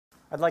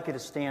I'd like you to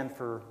stand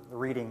for the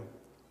reading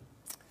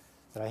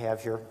that I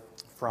have here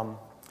from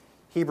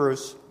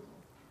Hebrews,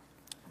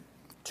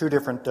 two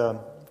different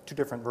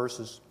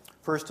verses.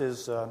 First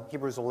is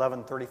Hebrews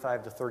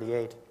 11:35 to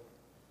 38.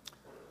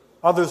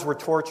 Others were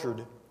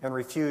tortured and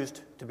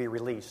refused to be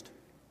released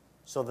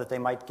so that they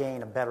might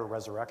gain a better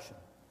resurrection.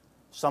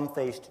 Some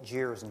faced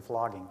jeers and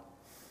flogging,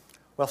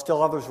 while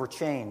still others were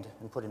chained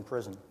and put in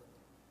prison.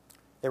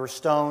 They were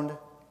stoned,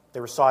 they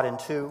were sawed in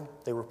two,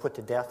 they were put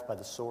to death by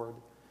the sword.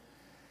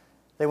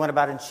 They went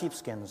about in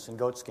sheepskins and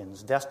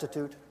goatskins,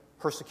 destitute,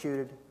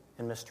 persecuted,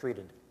 and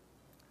mistreated.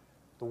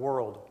 The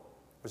world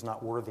was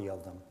not worthy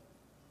of them.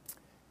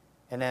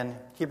 And then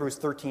Hebrews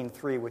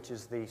 13:3, which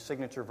is the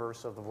signature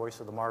verse of the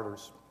Voice of the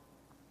Martyrs.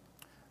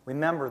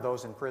 Remember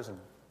those in prison,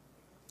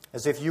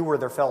 as if you were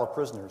their fellow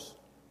prisoners,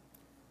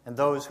 and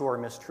those who are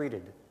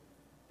mistreated,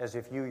 as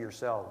if you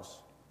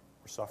yourselves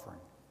were suffering.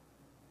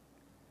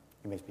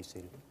 You may be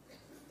seated.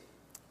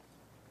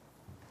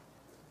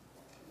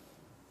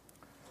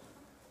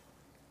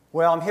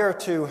 Well, I'm here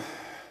to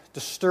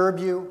disturb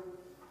you,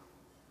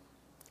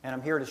 and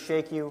I'm here to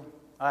shake you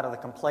out of the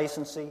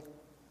complacency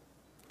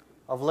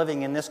of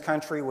living in this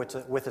country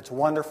with its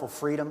wonderful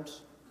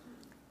freedoms.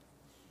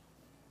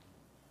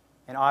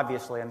 And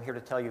obviously, I'm here to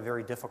tell you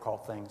very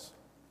difficult things.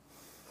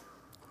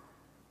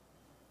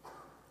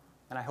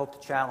 And I hope to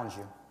challenge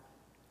you.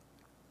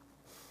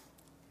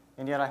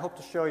 And yet I hope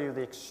to show you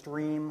the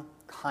extreme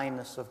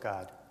kindness of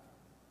God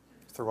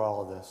through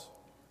all of this,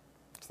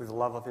 through the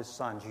love of His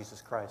Son,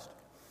 Jesus Christ.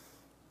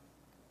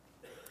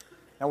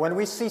 Now, when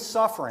we see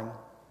suffering,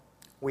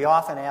 we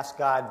often ask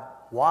God,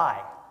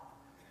 why?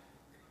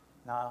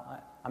 Now,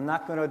 I'm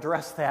not going to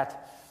address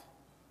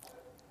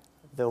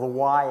the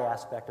why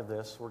aspect of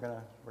this.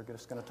 We're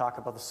just going to talk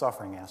about the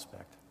suffering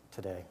aspect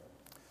today.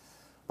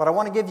 But I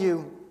want to give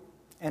you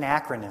an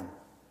acronym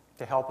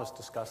to help us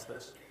discuss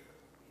this.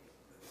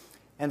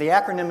 And the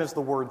acronym is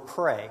the word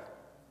PRAY,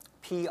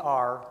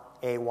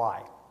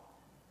 P-R-A-Y.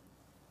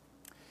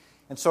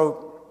 And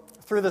so,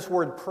 through this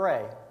word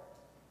pray,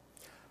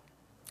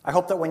 I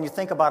hope that when you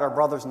think about our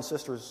brothers and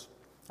sisters,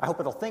 I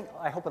hope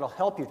it'll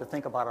help you to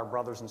think about our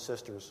brothers and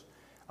sisters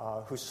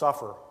who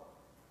suffer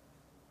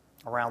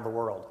around the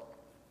world.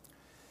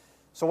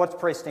 So what's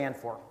PRAY stand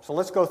for? So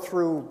let's go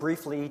through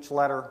briefly each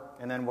letter,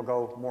 and then we'll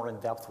go more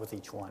in depth with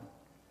each one.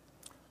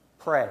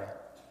 Pray.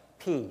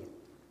 P.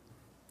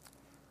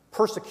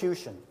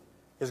 Persecution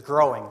is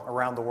growing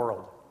around the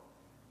world.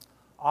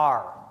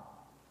 R.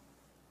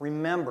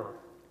 Remember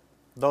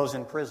those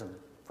in prison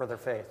for their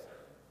faith.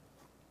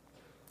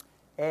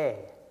 A.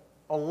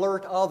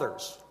 Alert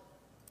others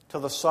to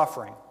the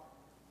suffering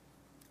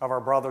of our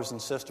brothers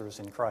and sisters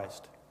in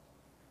Christ.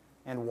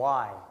 And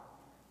Y.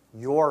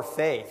 Your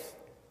faith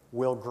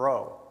will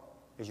grow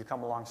as you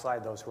come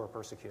alongside those who are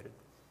persecuted.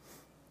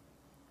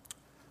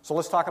 So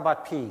let's talk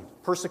about P.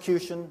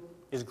 Persecution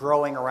is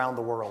growing around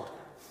the world.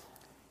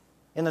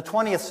 In the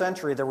 20th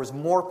century, there was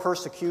more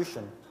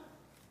persecution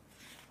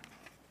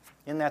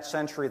in that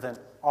century than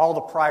all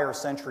the prior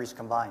centuries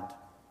combined.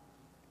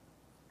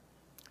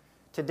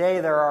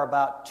 Today, there are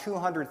about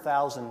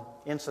 200,000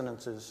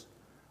 incidences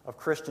of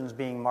Christians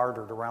being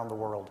martyred around the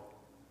world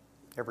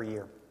every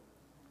year.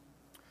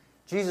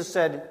 Jesus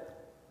said,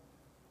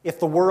 if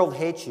the world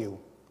hates you,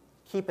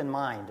 keep in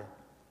mind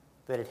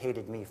that it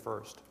hated me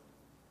first.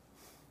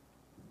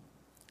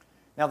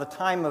 Now, the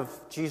time of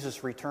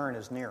Jesus' return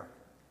is near.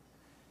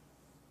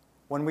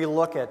 When we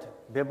look at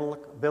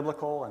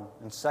biblical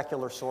and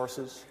secular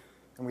sources,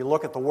 and we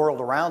look at the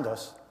world around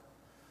us,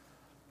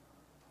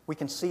 we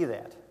can see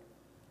that.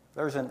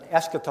 There's an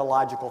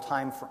eschatological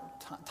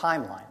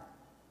timeline.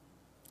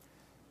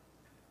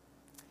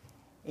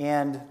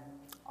 And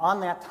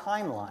on that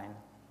timeline,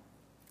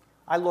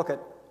 I look at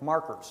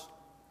markers.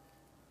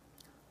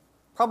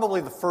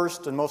 Probably the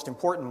first and most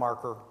important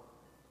marker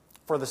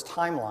for this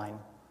timeline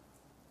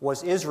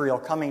was Israel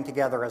coming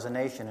together as a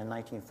nation in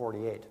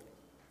 1948.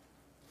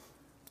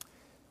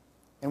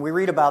 And we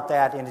read about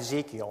that in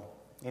Ezekiel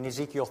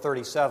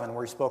 37,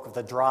 where he spoke of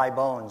the dry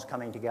bones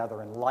coming together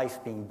and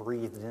life being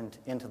breathed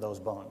into those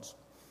bones.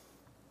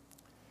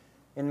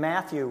 In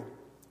Matthew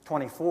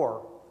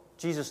 24,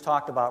 Jesus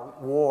talked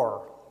about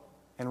war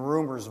and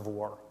rumors of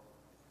war.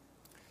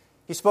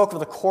 He spoke of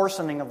the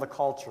coarsening of the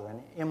culture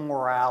and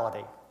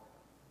immorality.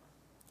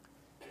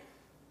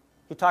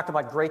 He talked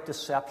about great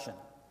deception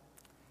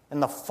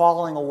and the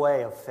falling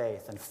away of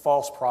faith and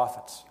false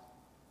prophets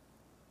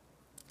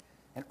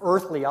and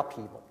earthly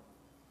upheaval,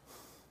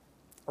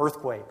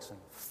 earthquakes and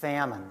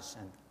famines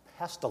and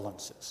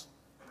pestilences.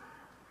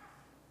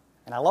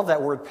 And I love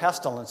that word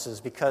pestilences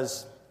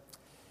because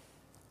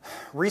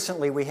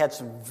recently we had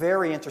some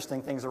very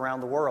interesting things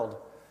around the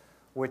world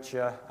which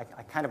I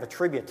kind of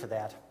attribute to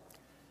that.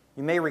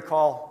 You may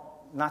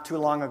recall not too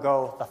long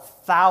ago the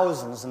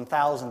thousands and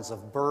thousands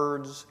of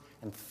birds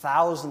and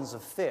thousands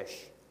of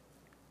fish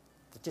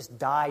that just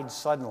died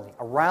suddenly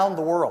around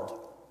the world.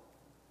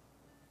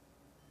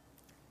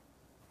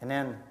 And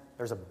then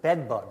there's a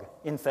bedbug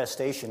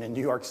infestation in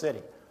New York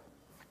City.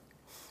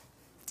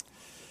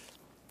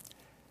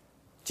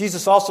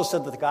 Jesus also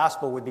said that the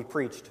gospel would be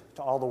preached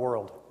to all the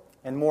world,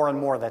 and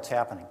more that's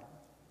happening.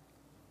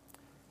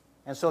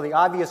 And so the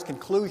obvious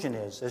conclusion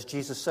is, as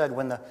Jesus said,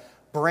 when the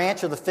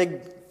branch of the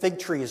fig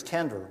tree is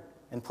tender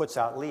and puts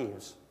out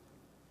leaves,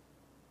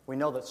 we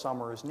know that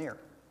summer is near.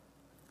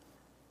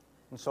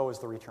 And so is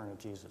the return of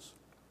Jesus.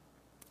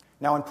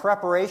 Now, in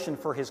preparation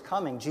for his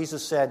coming,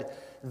 Jesus said,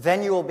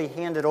 "Then you will be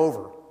handed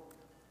over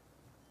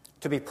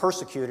to be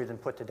persecuted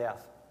and put to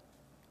death.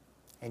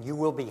 And you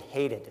will be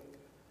hated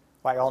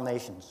by all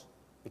nations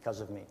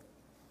because of me."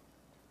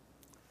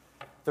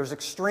 There's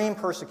extreme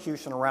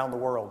persecution around the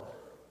world.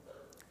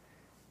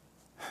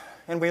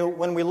 And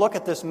when we look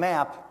at this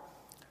map,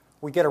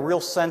 we get a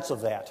real sense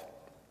of that.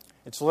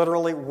 It's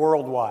literally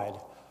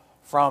worldwide,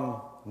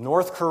 from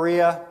North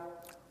Korea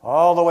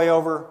all the way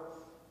over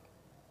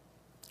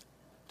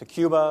to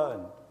Cuba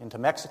and into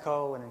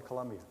Mexico and in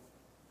Colombia.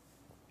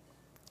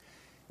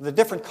 The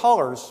different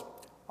colors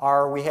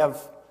are, we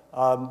have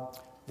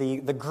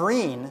the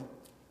green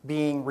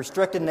being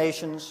restricted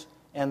nations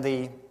and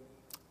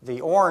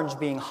the orange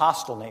being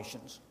hostile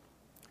nations.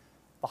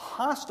 The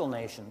hostile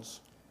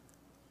nations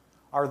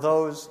are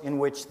those in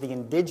which the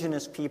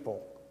indigenous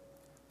people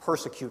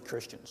persecute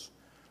Christians.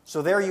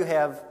 So there you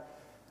have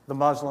the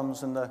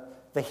Muslims and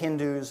the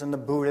Hindus and the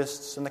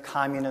Buddhists and the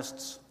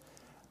communists,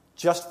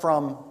 just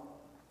from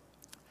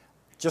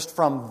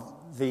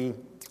the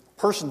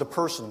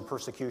person-to-person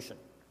persecution.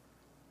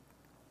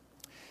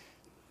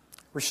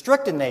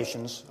 Restricted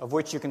nations, of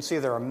which you can see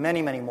there are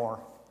many, many more,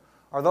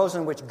 are those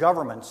in which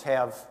governments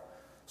have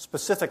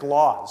specific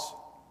laws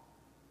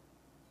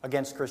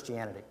against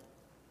Christianity.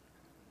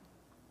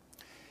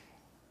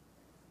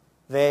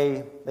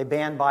 They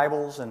ban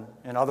Bibles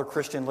and other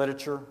Christian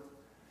literature.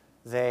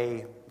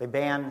 They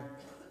ban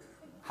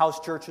house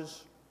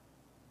churches.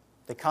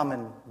 They come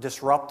and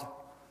disrupt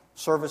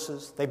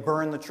services. They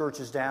burn the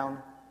churches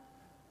down.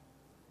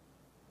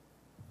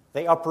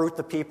 They uproot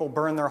the people,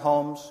 burn their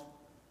homes,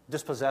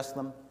 dispossess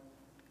them,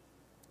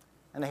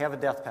 and they have a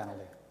death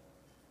penalty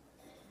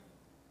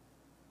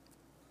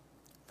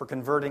for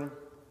converting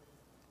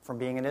from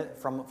being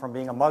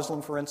a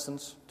Muslim, for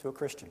instance, to a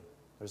Christian.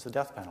 There's the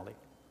death penalty.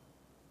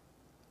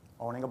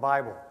 Owning a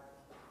Bible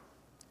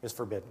is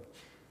forbidden.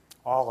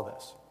 All of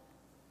this.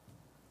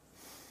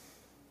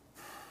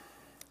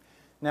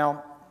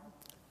 Now,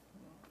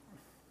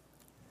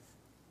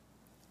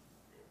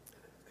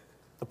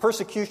 the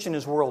persecution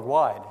is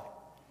worldwide,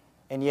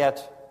 and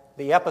yet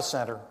the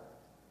epicenter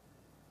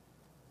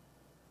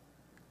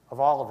of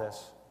all of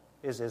this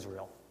is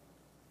Israel.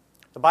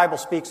 The Bible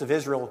speaks of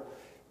Israel,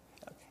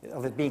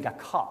 of it being a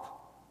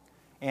cup,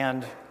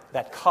 and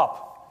that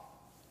cup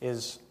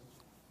is,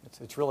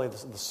 it's really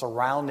the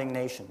surrounding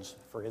nations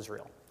for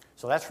Israel.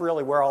 So that's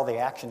really where all the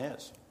action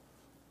is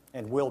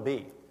and will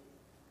be.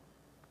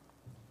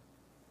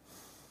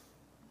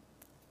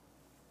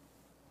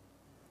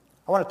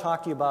 I want to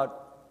talk to you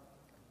about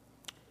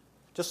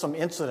just some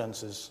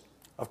incidences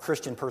of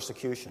Christian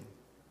persecution.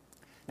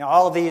 Now,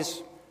 all of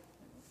these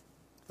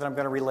that I'm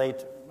going to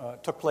relate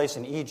took place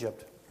in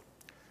Egypt,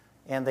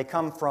 and they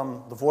come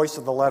from the Voice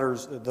of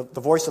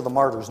the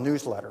Martyrs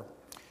newsletter.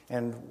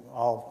 And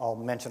I'll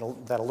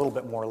mention that a little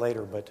bit more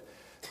later, but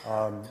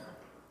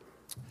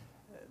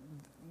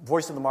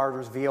Voice of the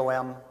Martyrs,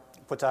 VOM,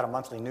 puts out a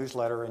monthly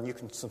newsletter, and you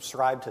can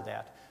subscribe to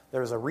that.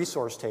 There's a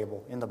resource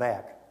table in the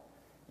back,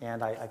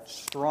 and I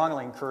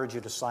strongly encourage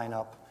you to sign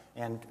up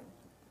and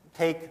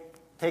take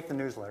the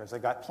newsletters.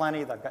 They've got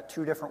plenty. They've got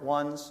 2 different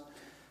ones.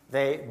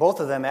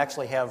 Both of them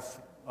actually have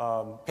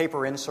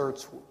paper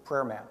inserts,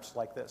 prayer maps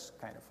like this,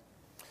 kind of.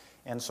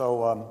 And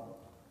so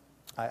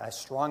I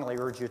strongly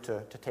urge you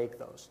to take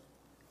those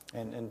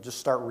and just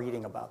start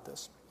reading about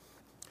this.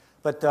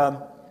 But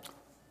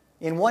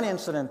in one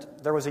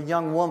incident, there was a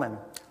young woman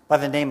by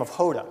the name of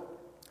Hoda,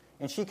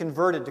 and she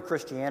converted to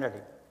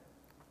Christianity.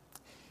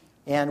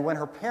 And when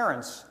her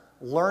parents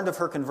learned of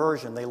her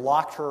conversion, they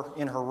locked her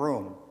in her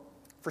room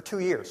for 2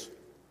 years.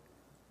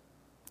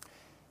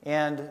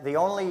 And the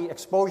only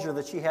exposure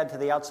that she had to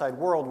the outside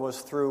world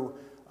was through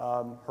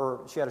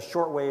she had a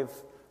shortwave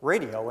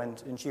radio,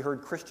 and she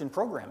heard Christian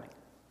programming.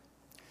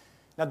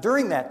 Now,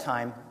 during that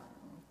time,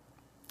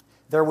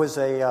 there was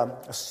a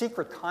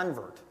secret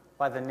convert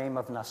by the name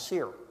of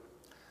Nasir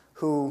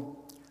who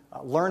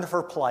learned of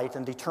her plight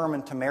and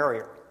determined to marry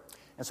her.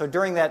 And so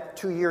during that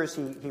 2 years,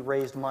 he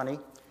raised money,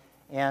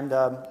 and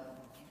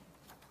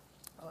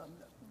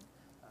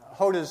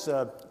Hoda's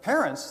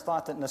parents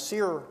thought that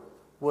Nasir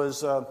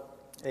was a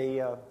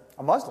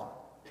Muslim,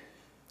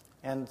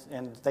 and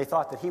they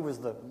thought that he was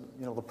the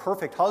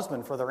perfect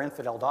husband for their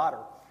infidel daughter.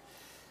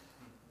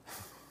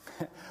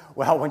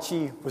 Well, when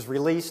she was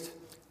released,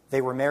 they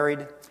were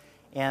married,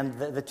 and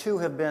the two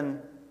have been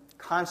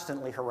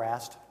constantly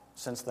harassed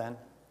since then.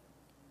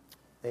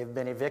 They've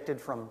been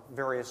evicted from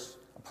various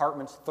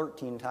apartments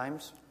 13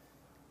 times.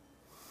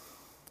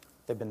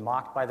 They've been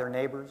mocked by their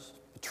neighbors,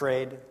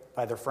 betrayed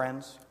by their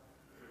friends,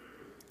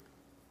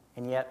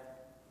 and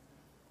yet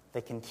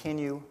they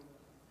continue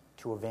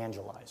to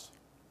evangelize,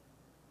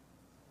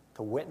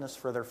 to witness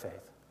for their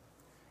faith.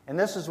 And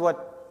this is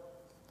what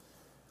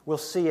we'll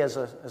see as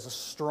a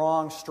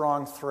strong,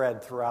 strong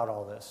thread throughout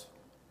all this.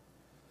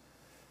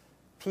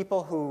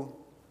 People who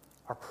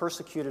are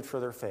persecuted for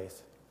their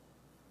faith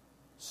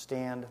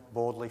stand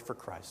boldly for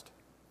Christ.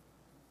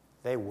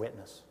 They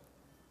witness.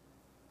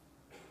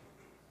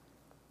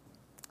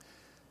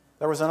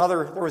 There was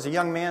a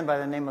young man by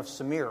the name of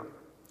Samir,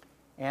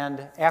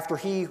 and after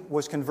he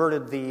was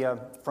converted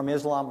from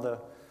Islam,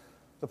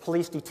 the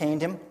police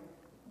detained him,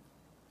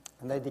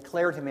 and they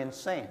declared him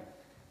insane,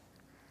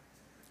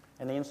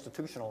 and they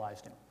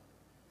institutionalized him.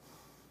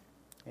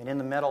 And in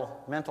the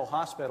mental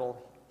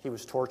hospital, he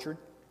was tortured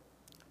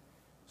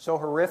so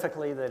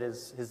horrifically that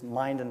his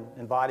mind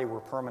and body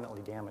were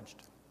permanently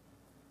damaged.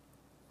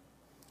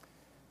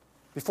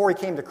 Before he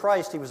came to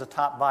Christ, he was a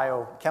top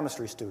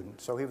biochemistry student,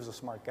 so he was a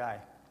smart guy.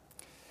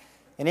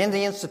 And in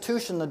the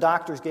institution, the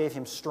doctors gave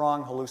him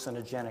strong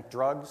hallucinogenic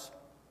drugs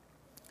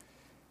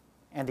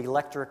and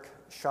electric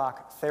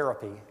shock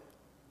therapy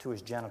to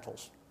his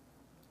genitals.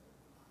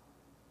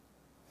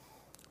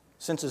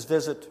 Since his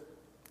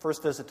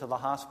first visit to the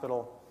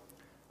hospital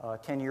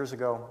 10 years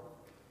ago,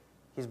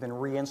 he's been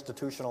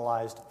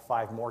reinstitutionalized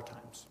 5 more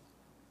times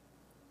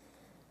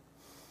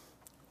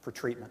for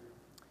treatment.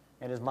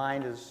 And his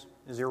mind is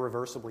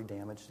irreversibly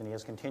damaged, and he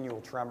has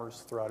continual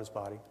tremors throughout his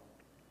body.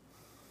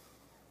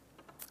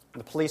 And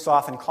the police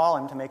often call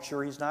him to make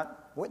sure he's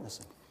not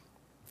witnessing.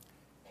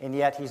 And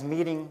yet he's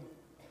meeting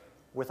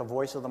with a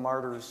Voice of the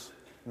Martyrs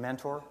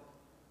mentor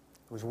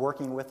who's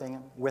working with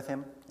him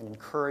and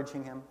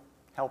encouraging him,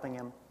 helping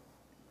him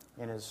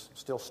in his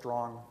still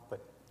strong but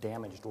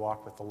damaged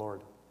walk with the Lord.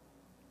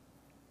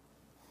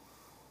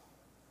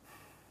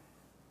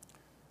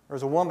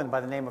 There's a woman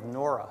by the name of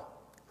Nora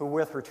who,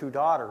 with her 2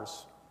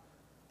 daughters,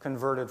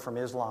 converted from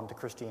Islam to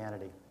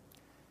Christianity.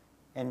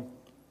 And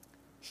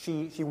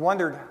she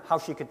wondered how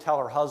she could tell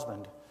her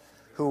husband,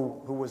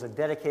 who was a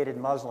dedicated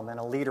Muslim and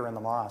a leader in the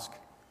mosque.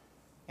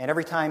 And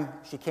every time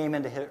she came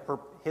into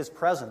his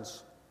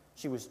presence,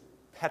 she was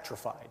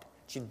petrified.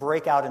 She'd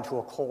break out into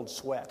a cold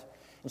sweat.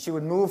 And she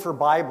would move her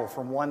Bible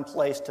from one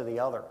place to the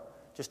other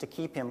just to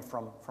keep him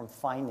from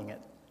finding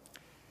it.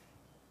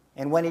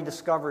 And when he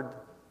discovered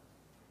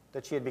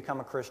that she had become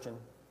a Christian,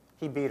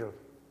 he beat her.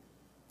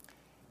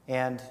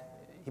 And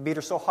he beat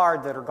her so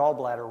hard that her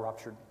gallbladder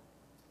ruptured.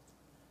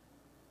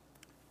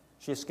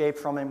 She escaped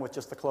from him with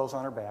just the clothes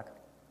on her back.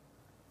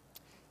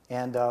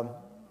 And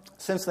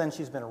since then,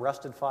 she's been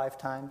arrested 5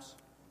 times.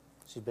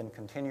 She's been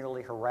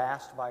continually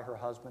harassed by her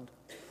husband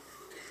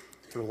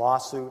through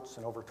lawsuits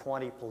and over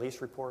 20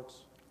 police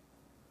reports.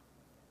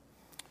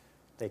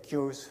 They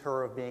accuse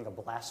her of being a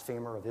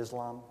blasphemer of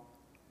Islam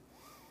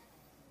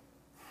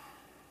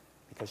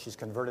because she's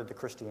converted to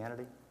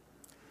Christianity.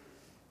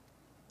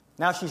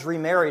 Now she's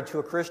remarried to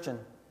a Christian,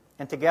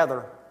 and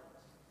together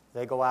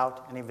they go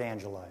out and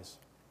evangelize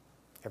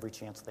every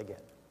chance they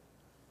get.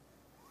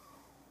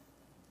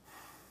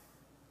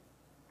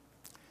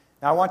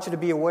 Now I want you to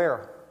be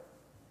aware,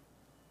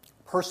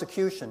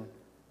 persecution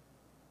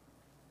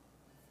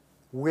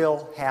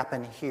will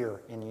happen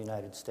here in the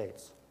United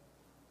States.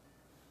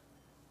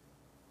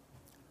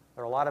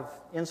 There are a lot of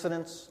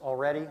incidents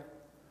already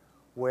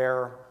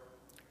where,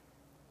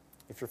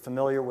 if you're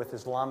familiar with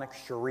Islamic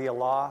Sharia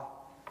law,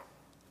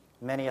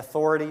 many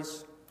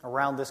authorities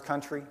around this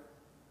country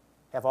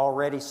have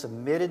already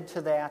submitted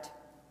to that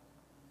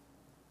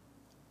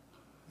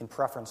in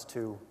preference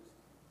to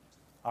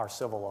our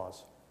civil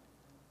laws.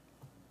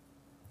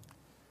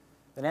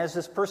 And as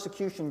this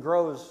persecution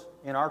grows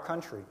in our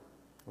country,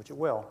 which it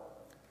will,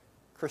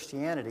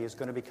 Christianity is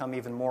going to become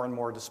even more and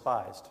more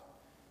despised.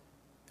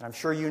 And I'm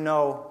sure you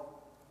know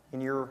in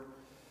your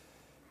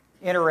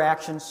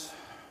interactions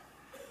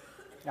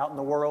out in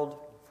the world,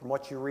 from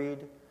what you read,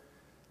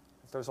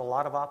 there's a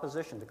lot of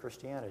opposition to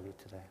Christianity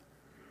today.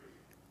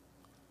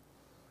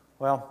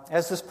 Well,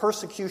 as this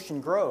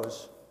persecution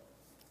grows,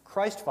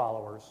 Christ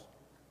followers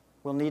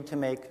will need to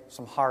make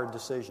some hard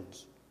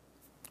decisions.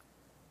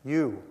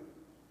 You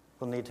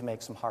will need to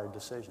make some hard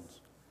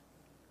decisions.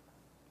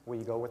 Will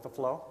you go with the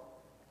flow?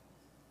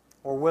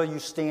 Or will you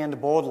stand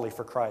boldly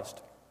for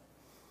Christ?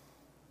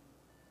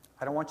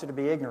 I don't want you to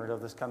be ignorant of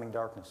this coming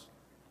darkness.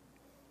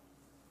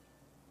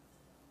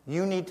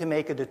 You need to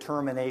make a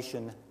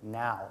determination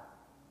now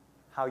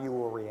how you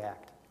will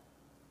react.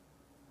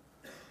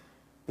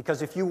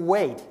 Because if you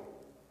wait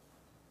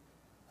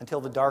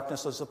until the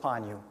darkness is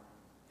upon you,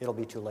 it'll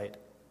be too late.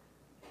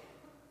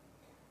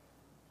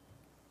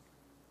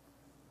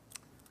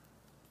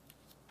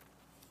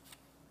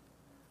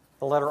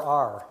 The letter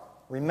R.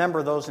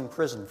 Remember those in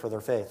prison for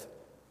their faith.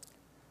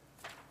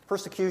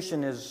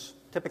 Persecution is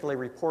typically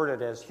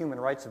reported as human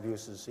rights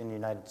abuses in the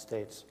United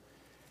States.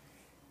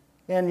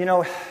 And, you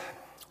know,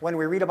 when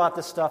we read about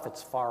this stuff,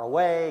 it's far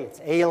away,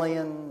 it's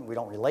alien, we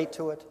don't relate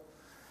to it.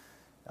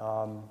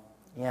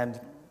 And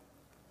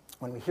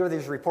when we hear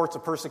these reports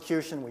of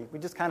persecution, we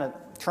just kind of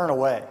turn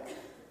away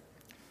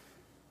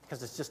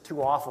because it's just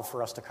too awful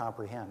for us to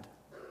comprehend.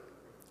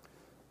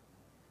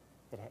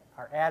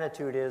 Our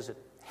attitude is it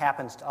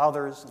happens to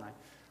others, and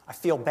I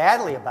feel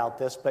badly about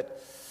this,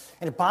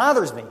 and it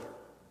bothers me,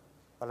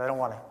 but I don't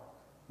want to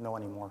know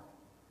anymore.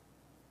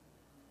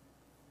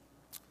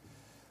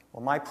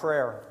 Well, my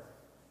prayer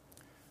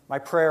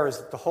is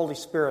that the Holy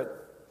Spirit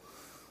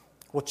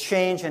will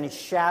change any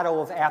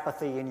shadow of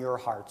apathy in your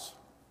hearts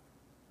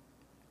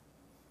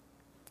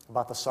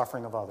about the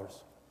suffering of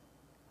others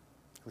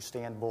who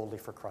stand boldly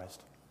for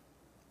Christ.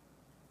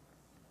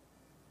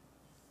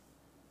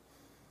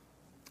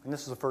 And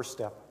this is the first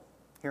step,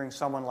 hearing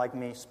someone like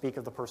me speak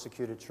of the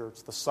persecuted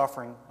church, the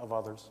suffering of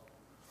others.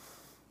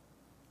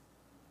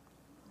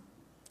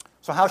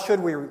 So how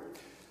should we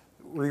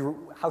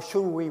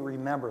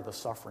remember the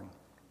suffering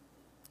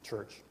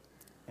church?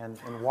 And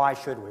why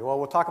should we? Well,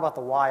 we'll talk about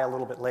the why a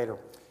little bit later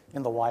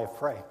in the why of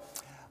pray.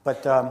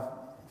 But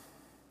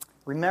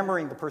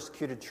remembering the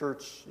persecuted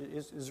church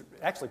is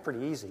actually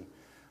pretty easy,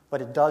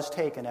 but it does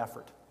take an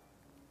effort.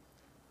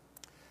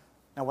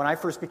 Now, when I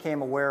first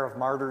became aware of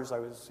martyrs, I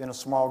was in a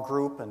small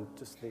group, and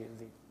just the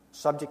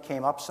subject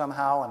came up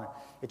somehow, and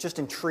it just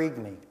intrigued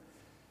me.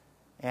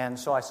 And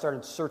so I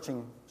started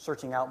searching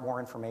out more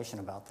information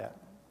about that.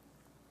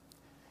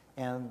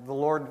 And the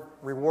Lord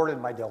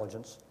rewarded my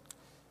diligence.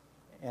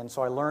 And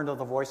so I learned of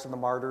the Voice of the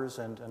Martyrs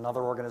and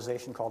another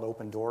organization called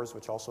Open Doors,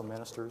 which also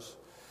ministers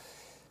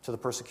to the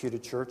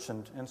persecuted church.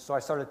 And so I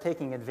started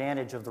taking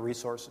advantage of the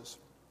resources.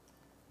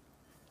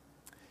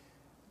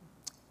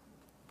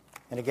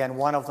 And again,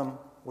 one of them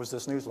was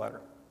this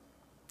newsletter.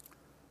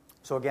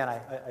 So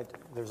again,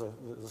 there's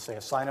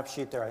a sign-up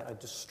sheet there. I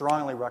just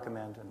strongly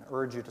recommend and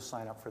urge you to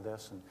sign up for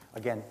this. And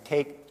again,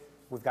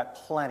 we've got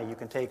plenty. You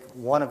can take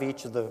one of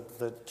each of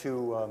the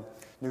two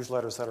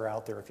newsletters that are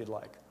out there if you'd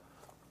like.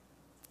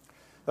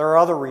 There are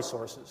other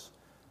resources.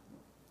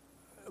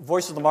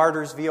 Voice of the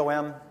Martyrs,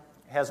 VOM,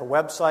 has a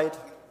website,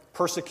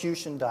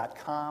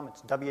 persecution.com.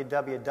 It's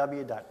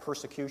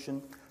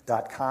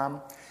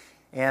www.persecution.com.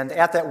 And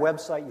at that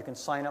website, you can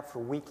sign up for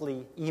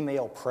weekly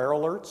email prayer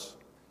alerts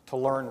to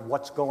learn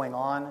what's going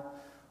on,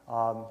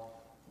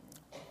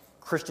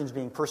 Christians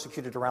being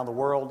persecuted around the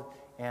world,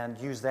 and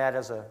use that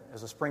as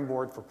a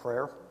springboard for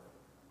prayer.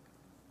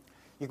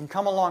 You can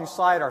come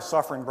alongside our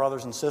suffering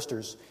brothers and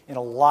sisters in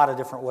a lot of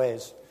different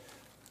ways.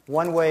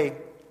 One way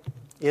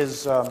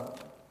is,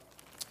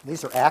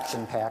 these are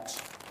action packs.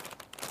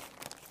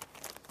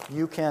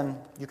 You can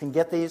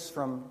get these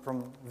from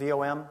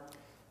VOM.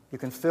 You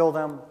can fill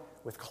them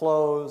with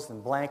clothes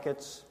and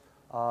blankets.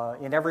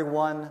 In every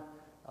one,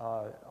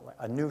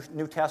 a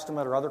New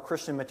Testament or other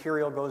Christian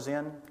material goes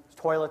in,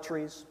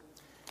 toiletries.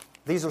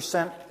 These are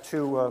sent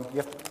to,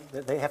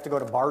 they have to go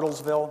to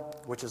Bartlesville,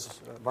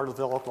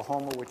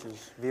 Oklahoma, which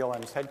is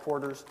VOM's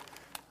headquarters.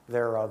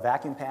 They're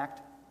vacuum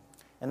packed.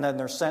 And then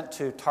they're sent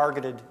to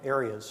targeted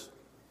areas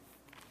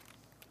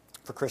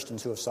for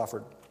Christians who have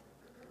suffered.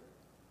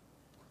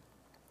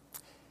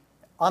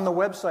 On the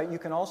website, you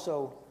can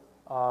also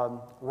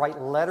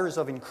write letters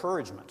of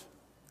encouragement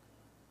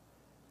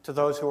to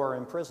those who are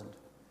imprisoned.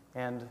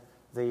 And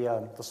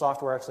the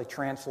software actually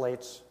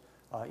translates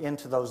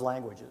into those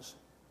languages.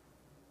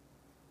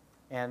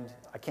 And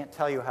I can't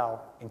tell you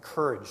how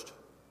encouraged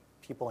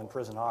people in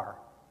prison are,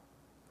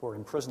 who are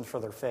imprisoned for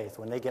their faith,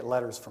 when they get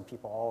letters from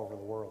people all over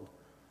the world.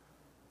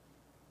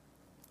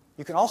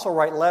 You can also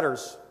write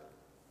letters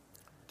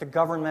to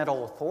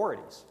governmental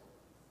authorities.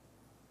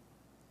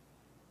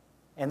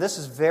 And this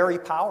is very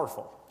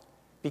powerful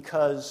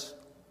because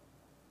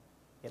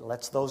it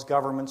lets those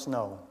governments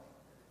know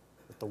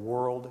that the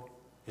world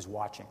is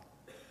watching.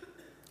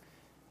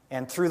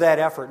 And through that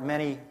effort,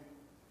 many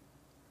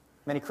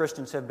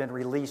Christians have been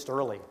released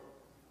early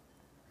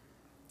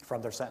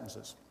from their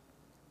sentences.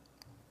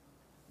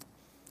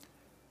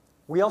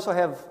 We also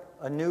have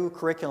a new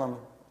curriculum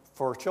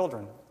for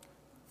children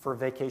for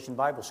Vacation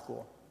Bible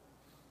School.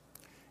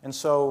 And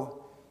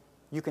so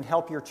you can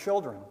help your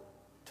children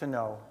to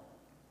know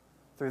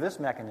through this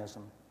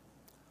mechanism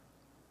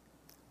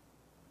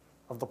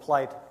of the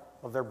plight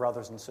of their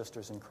brothers and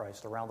sisters in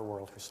Christ around the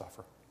world who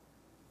suffer.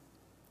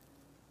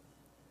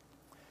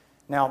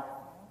 Now,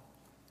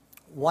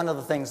 one of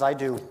the things I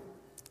do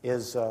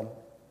is I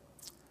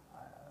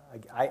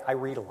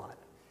read a lot.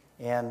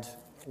 And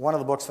one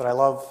of the books that I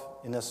love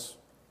in this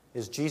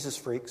is Jesus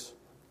Freaks,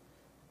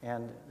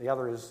 and the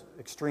other is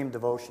Extreme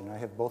Devotion. I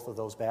have both of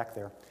those back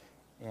there.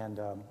 And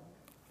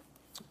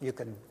you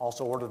can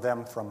also order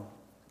them from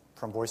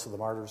Voice of the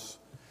Martyrs.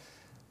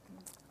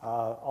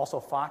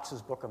 Also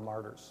Fox's Book of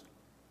Martyrs.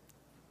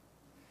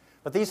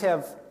 But these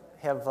have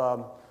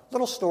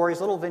little stories,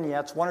 little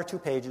vignettes, 1 or 2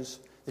 pages,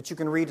 that you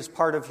can read as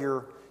part of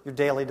your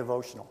daily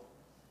devotional.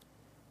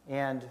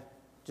 And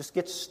just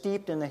get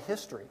steeped in the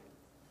history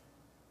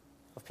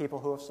of people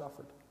who have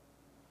suffered.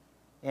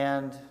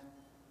 And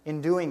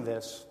in doing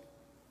this,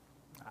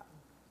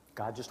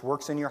 God just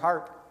works in your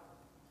heart.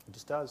 He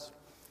just does.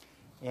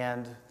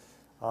 And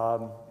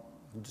you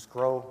just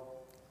grow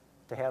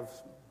to have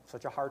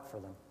such a heart for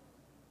them.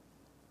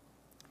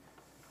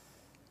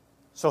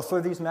 So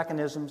through these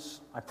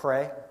mechanisms, I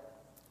pray,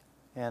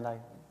 and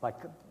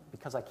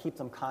because I keep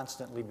them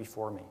constantly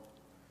before me.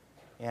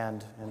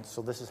 And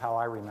so this is how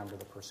I remember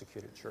the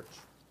persecuted church.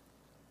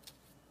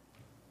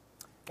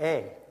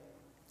 A,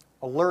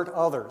 alert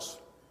others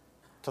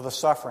to the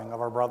suffering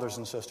of our brothers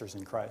and sisters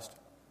in Christ?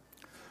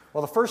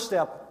 Well, the first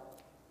step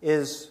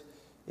is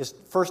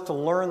first to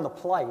learn the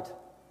plight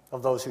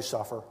of those who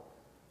suffer,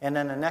 and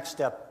then the next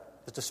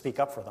step is to speak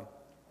up for them.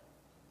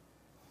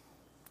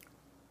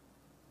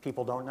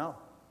 People don't know.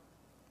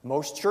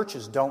 Most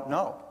churches don't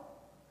know.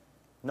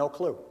 No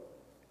clue.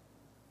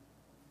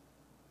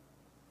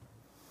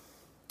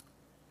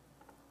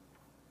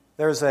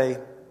 There's a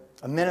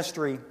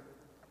ministry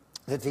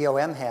that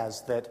VOM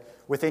has that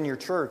within your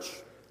church,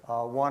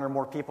 one or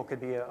more people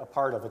could be a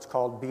part of. It's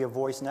called Be a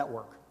Voice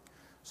Network.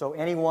 So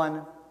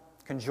anyone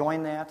can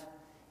join that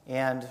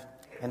and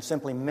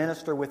simply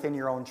minister within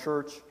your own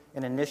church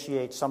and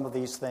initiate some of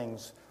these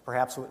things,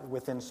 perhaps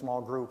within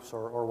small groups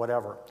or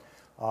whatever,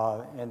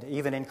 and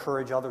even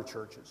encourage other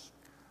churches.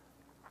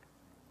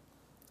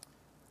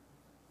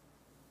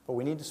 But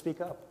we need to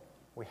speak up.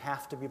 We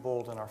have to be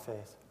bold in our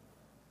faith.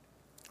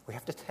 We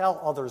have to tell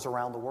others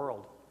around the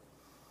world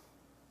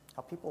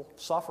how people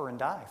suffer and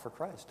die for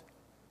Christ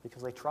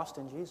because they trust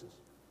in Jesus.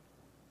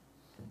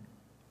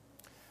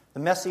 The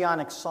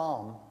Messianic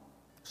Psalm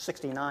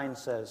 69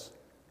 says,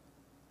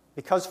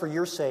 "Because for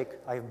your sake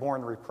I have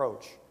borne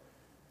reproach,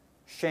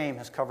 shame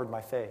has covered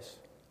my face.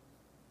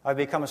 I have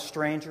become a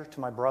stranger to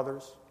my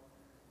brothers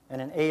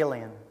and an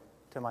alien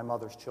to my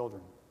mother's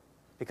children,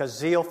 because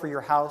zeal for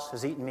your house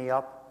has eaten me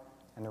up,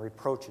 and the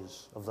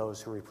reproaches of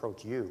those who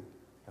reproach you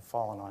have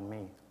fallen on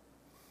me.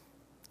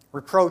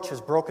 Reproach has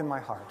broken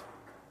my heart,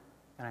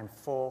 and I'm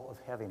full of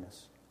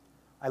heaviness.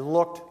 I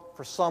looked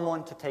for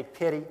someone to take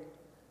pity,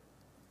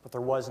 but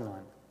there was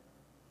none,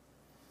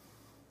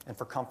 and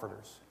for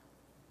comforters,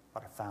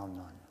 but I found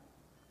none."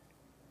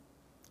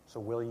 So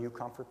will you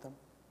comfort them?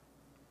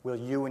 Will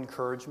you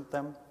encourage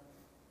them?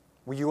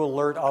 Will you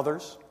alert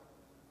others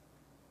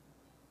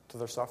to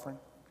their suffering?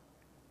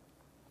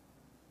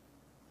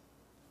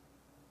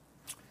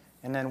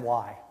 And then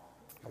why?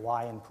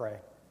 Why and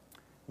pray.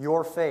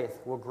 Your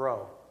faith will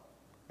grow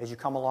as you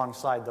come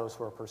alongside those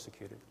who are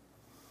persecuted.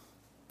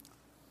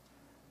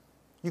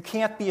 You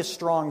can't be a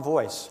strong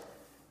voice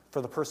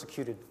for the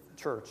persecuted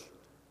church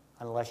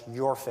unless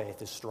your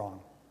faith is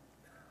strong.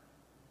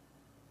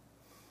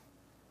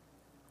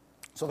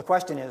 So the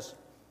question is,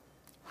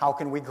 how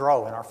can we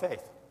grow in our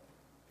faith?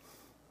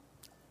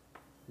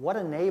 What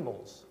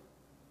enables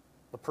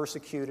the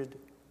persecuted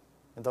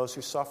and those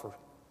who suffer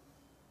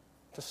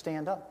to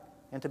stand up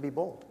and to be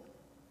bold?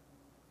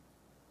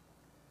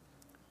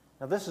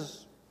 Now, this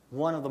is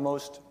one of the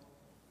most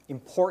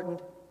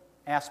important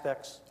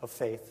aspects of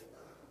faith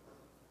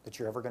that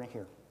you're ever going to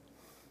hear.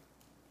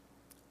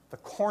 The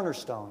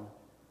cornerstone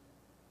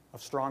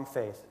of strong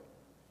faith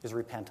is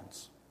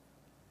repentance.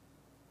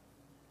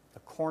 The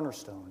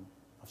cornerstone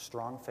of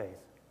strong faith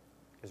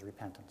is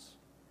repentance.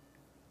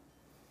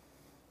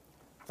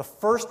 The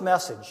first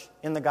message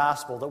in the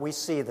gospel that we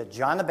see that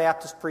John the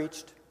Baptist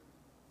preached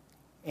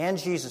and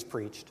Jesus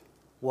preached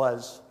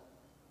was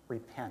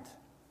repent,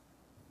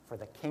 for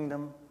the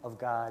kingdom of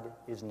God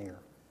is near.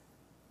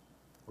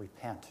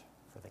 Repent,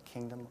 for the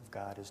kingdom of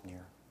God is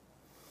near.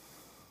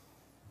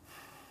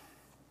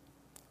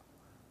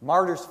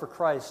 Martyrs for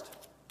Christ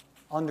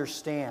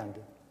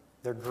understand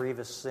their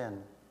grievous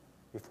sin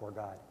before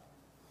God.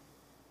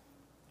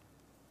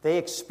 They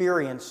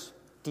experience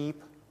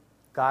deep,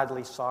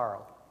 godly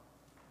sorrow,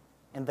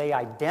 and they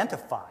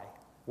identify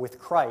with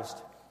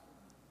Christ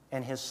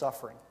and his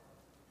suffering.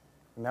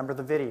 Remember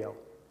the video.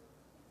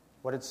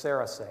 What did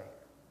Sarah say?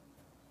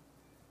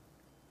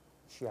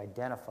 She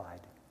identified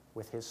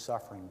with his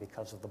suffering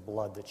because of the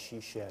blood that she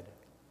shed.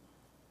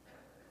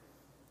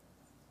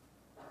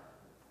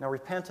 Now,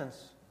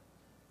 repentance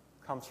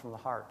comes from the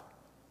heart.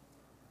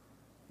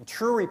 And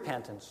true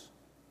repentance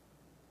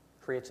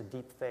creates a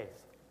deep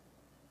faith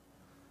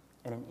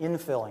and an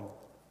infilling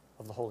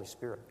of the Holy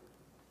Spirit.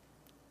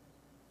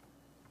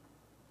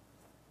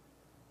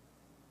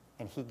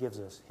 And he gives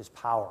us his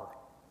power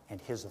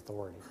and his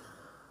authority.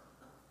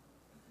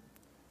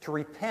 To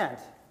repent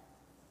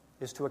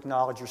is to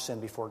acknowledge your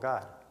sin before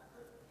God.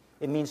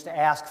 It means to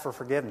ask for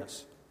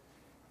forgiveness.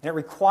 And it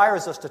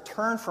requires us to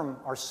turn from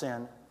our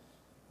sin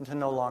and to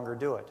no longer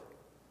do it.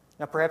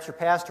 Now, perhaps your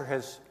pastor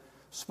has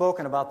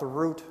spoken about the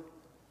root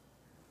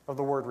of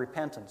the word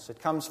repentance. It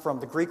comes from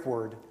the Greek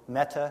word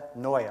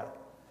metanoia.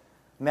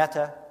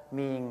 Meta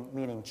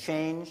meaning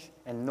change,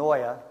 and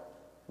noia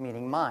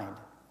meaning mind.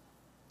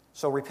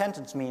 So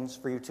repentance means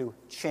for you to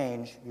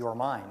change your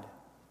mind.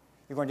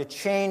 You're going to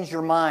change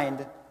your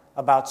mind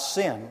about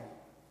sin,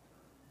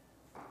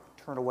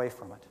 turn away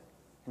from it,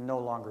 and no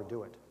longer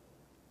do it.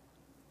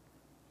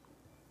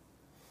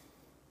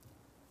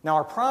 Now,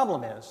 our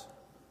problem is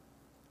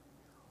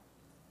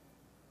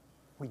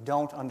we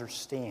don't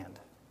understand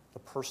the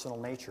personal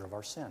nature of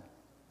our sin.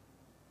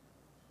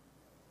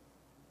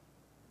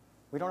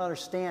 We don't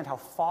understand how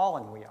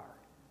fallen we are.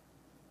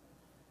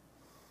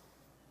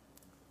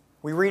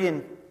 We read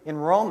in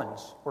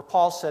Romans where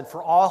Paul said,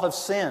 "For all have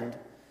sinned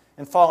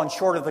and fallen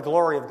short of the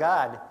glory of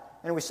God."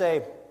 And we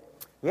say,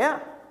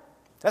 yeah,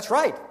 that's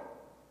right.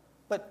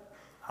 But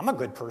I'm a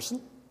good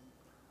person.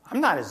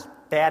 I'm not as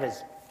bad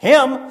as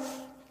him.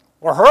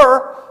 or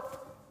her,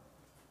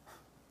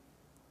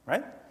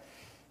 right?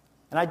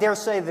 And I dare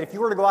say that if you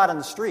were to go out on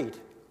the street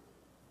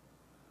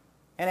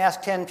and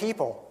ask 10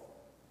 people,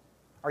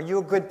 are you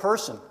a good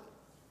person?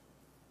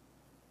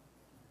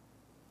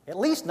 At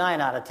least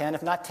 9 out of 10,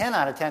 if not 10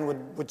 out of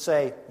 10, would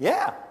say,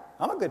 yeah,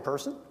 I'm a good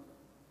person.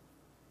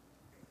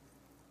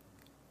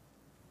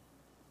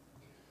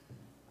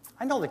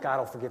 I know that God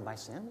will forgive my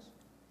sins,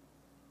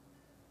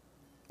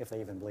 if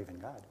they even believe in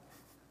God.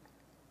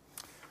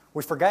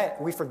 We forget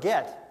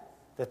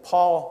that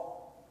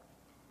Paul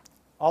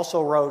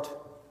also wrote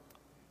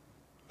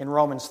in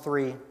Romans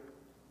 3,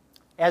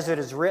 as it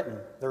is written,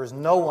 there is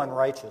no one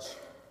righteous,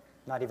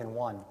 not even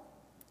one.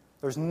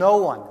 There's no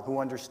one who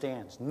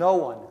understands, no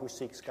one who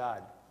seeks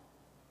God.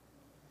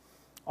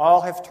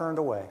 All have turned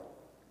away.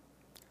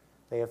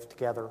 They have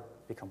together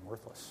become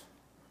worthless.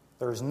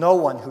 There is no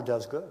one who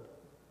does good,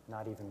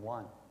 not even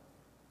one.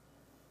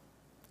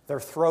 Their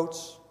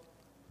throats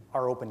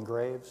are open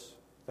graves.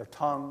 Their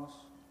tongues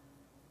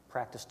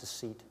practice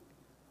deceit.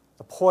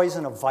 The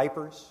poison of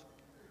vipers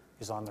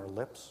is on their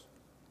lips.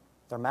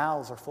 Their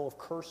mouths are full of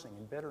cursing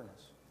and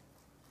bitterness.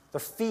 Their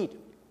feet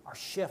are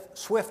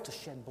swift to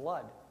shed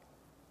blood.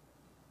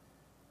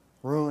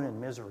 Ruin and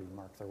misery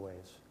mark their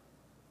ways.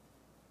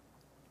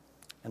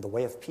 And the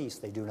way of peace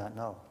they do not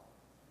know.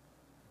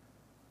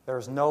 There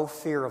is no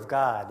fear of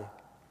God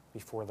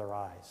before their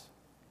eyes.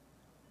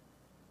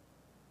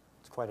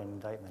 It's quite an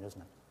indictment,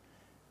 isn't it?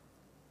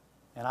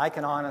 And I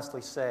can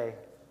honestly say,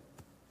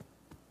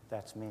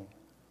 that's me.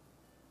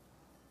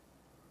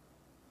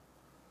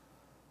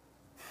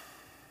 The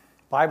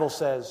Bible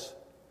says,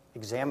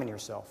 examine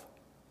yourself.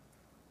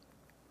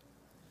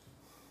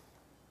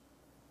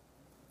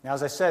 Now,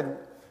 as I said,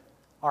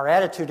 our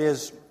attitude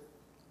is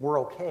we're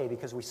okay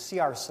because we see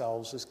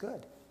ourselves as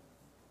good.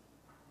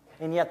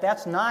 And yet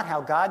that's not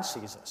how God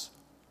sees us.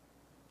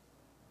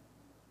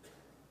 And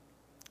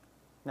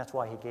that's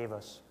why he gave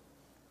us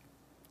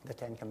the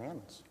Ten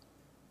Commandments,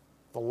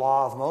 the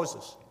law of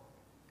Moses.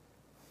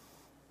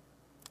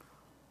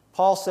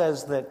 Paul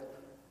says that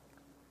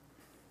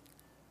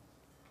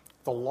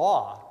the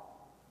law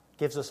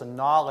gives us a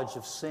knowledge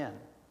of sin.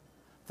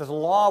 That the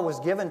law was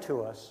given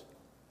to us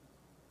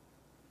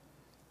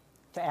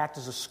to act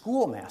as a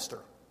schoolmaster,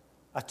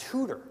 a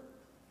tutor,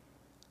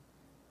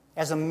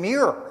 as a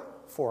mirror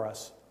for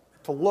us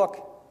to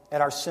look at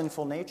our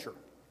sinful nature,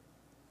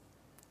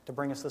 to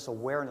bring us this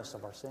awareness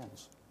of our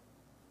sins,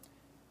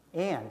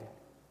 and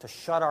to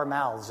shut our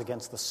mouths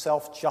against the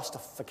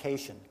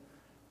self-justification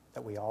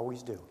that we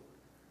always do.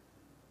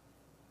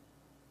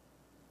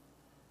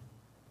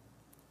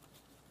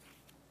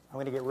 I'm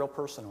going to get real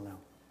personal now.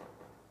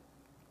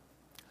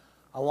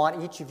 I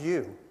want each of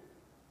you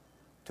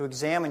to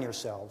examine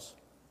yourselves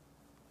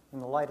in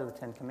the light of the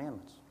Ten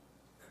Commandments.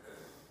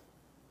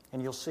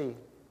 And you'll see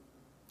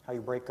how you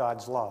break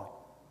God's law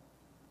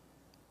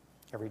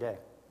every day.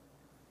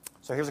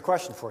 So here's a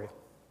question for you.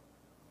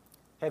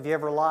 Have you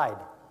ever lied?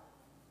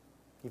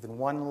 Even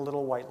one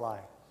little white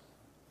lie.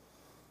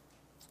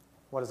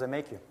 What does that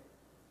make you?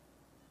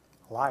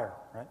 A liar,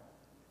 right?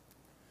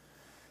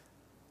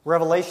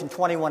 Revelation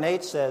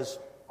 21:8 says,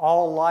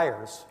 all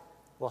liars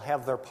will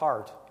have their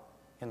part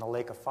in the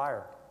lake of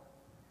fire.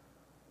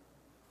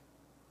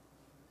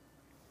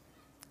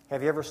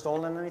 Have you ever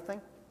stolen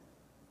anything?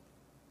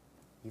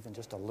 Even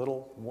just a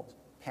little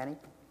penny?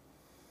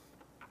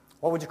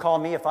 What would you call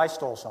me if I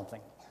stole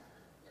something?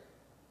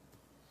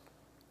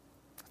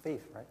 A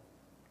thief, right?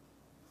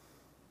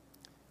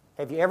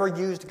 Have you ever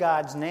used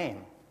God's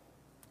name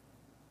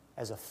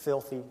as a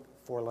filthy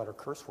 4-letter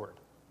curse word?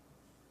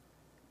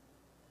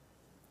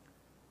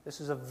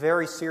 This is a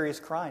very serious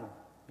crime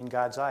in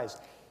God's eyes.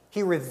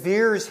 He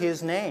reveres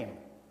his name.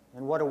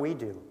 And what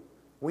do?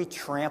 We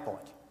trample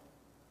it.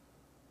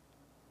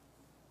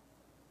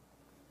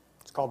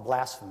 It's called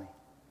blasphemy.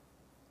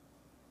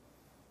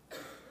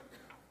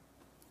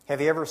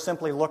 Have you ever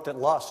simply looked at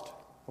lust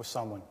with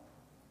someone?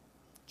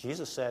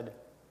 Jesus said,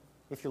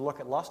 if you look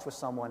at lust with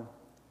someone,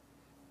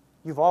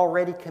 you've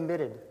already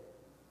committed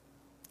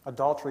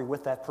adultery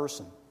with that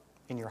person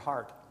in your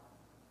heart.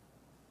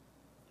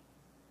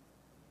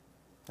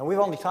 Now, we've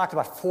only talked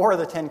about 4 of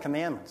the 10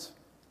 Commandments.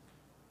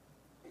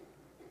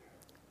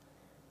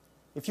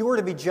 If you were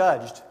to be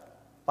judged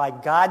by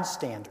God's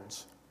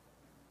standards,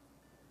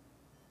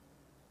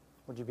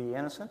 would you be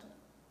innocent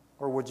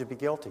or would you be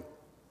guilty?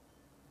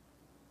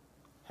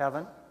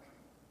 Heaven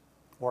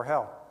or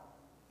hell?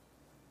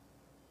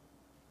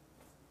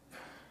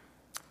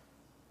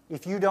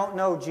 If you don't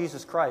know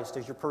Jesus Christ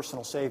as your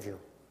personal Savior,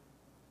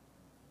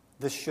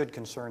 this should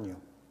concern you.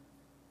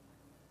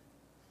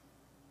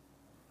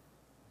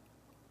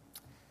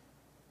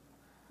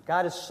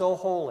 God is so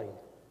holy,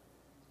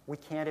 we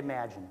can't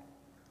imagine.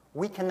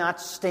 We cannot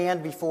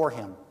stand before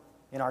him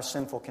in our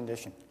sinful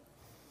condition.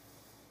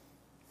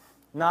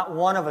 Not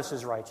one of us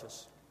is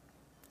righteous.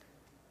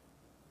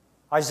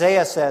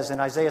 Isaiah says in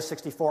Isaiah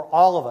 64,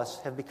 all of us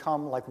have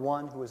become like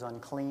one who is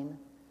unclean,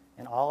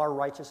 and all our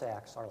righteous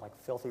acts are like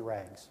filthy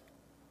rags.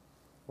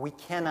 We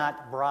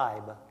cannot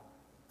bribe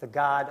the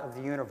God of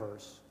the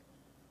universe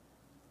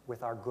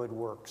with our good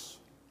works.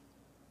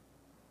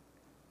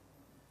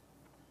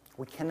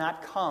 We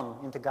cannot come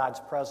into God's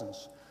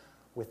presence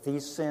with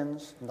these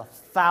sins and the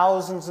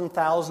thousands and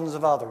thousands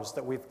of others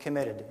that we've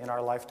committed in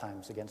our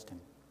lifetimes against Him.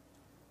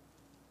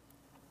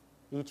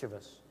 Each of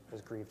us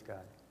has grieved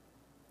God.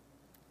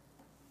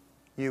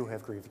 You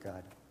have grieved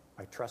God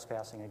by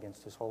trespassing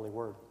against His holy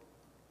word.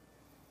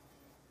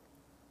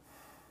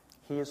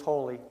 He is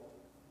holy,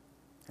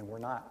 and we're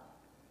not.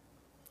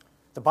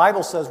 The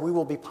Bible says we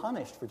will be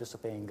punished for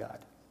disobeying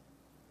God.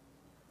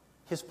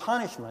 His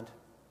punishment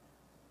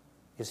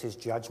is His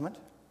judgment,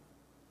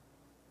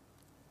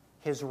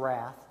 His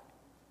wrath,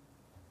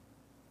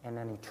 and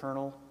an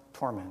eternal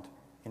torment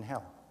in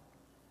hell.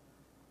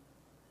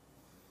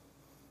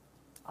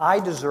 I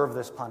deserve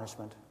this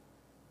punishment,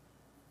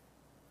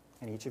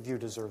 and each of you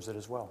deserves it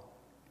as well.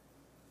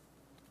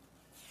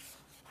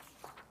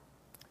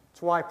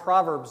 That's why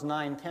Proverbs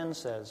 9:10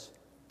 says,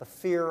 "The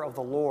fear of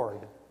the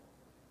Lord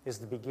is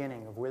the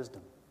beginning of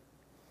wisdom."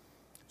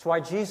 That's why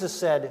Jesus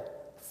said,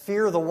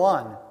 "Fear the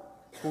one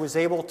who is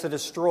able to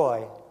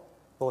destroy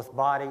both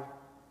body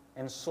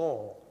and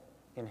soul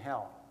in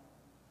hell."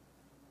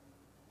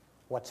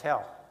 What's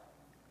hell?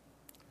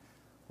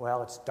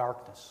 Well, it's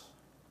darkness.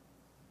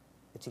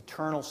 It's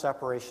eternal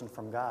separation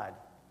from God.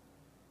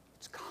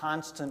 It's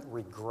constant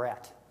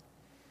regret.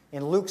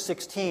 In Luke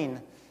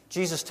 16,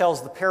 Jesus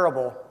tells the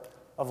parable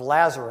of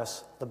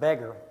Lazarus, the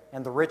beggar,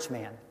 and the rich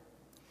man.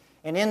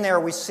 And in there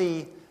we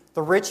see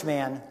the rich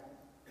man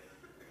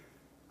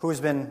who has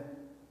been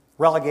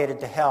relegated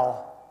to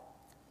hell,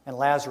 and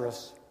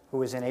Lazarus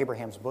who is in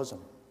Abraham's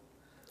bosom.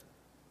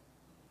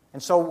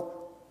 And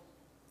so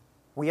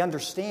we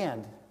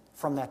understand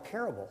from that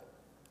parable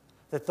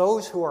that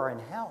those who are in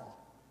hell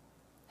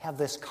have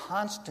this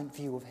constant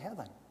view of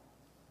heaven.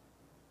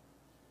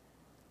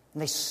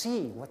 And they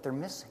see what they're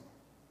missing.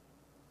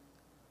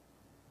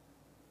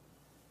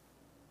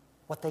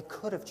 What they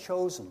could have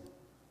chosen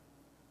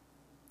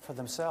for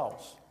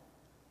themselves.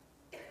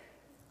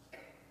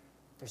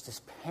 There's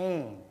this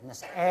pain and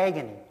this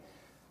agony.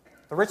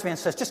 The rich man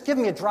says, "Just give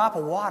me a drop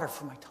of water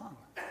for my tongue."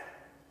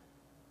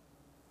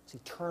 It's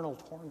eternal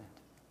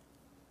torment.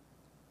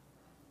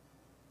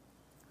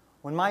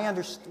 When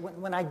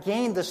I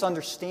gained this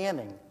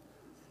understanding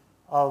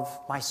of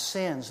my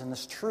sins and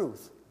this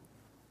truth,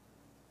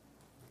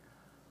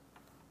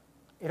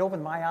 it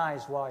opened my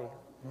eyes why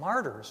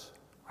martyrs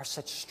are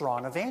such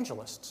strong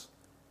evangelists.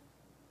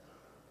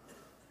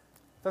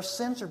 Their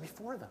sins are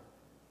before them.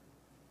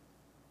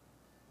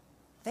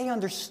 They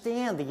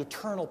understand the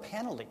eternal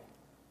penalty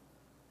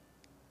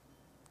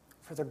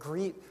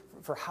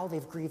for how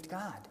they've grieved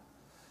God.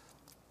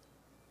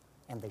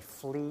 And they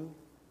flee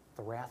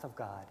the wrath of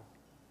God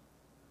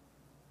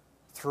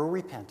through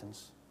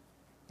repentance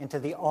into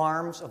the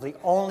arms of the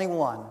only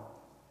one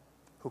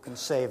who can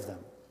save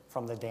them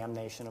from the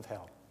damnation of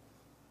hell.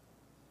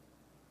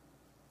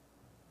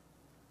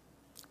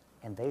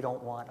 And they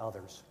don't want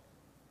others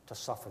to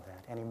suffer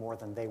that any more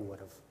than they would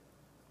have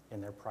in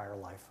their prior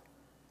life.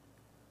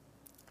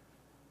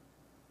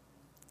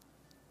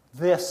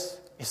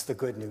 This is the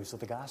good news of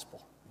the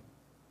gospel.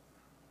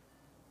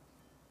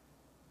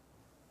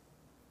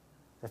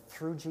 That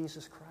through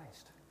Jesus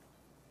Christ,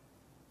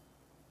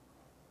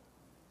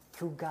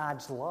 through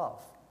God's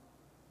love,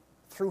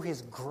 through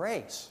His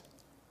grace,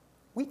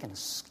 we can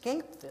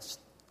escape this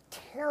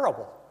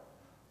terrible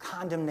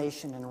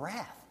condemnation and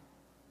wrath.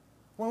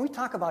 When we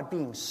talk about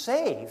being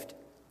saved,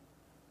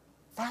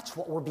 that's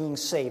what we're being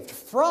saved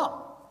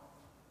from.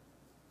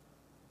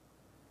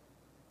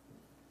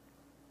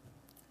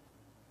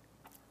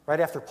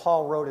 Right after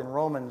Paul wrote in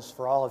Romans,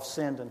 "For all have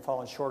sinned and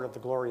fallen short of the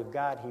glory of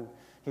God,"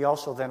 he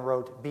also then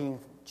wrote, "Being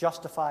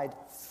justified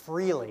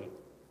freely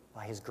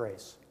by His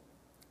grace,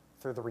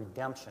 through the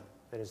redemption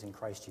that is in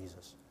Christ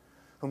Jesus,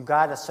 whom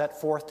God has set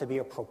forth to be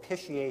a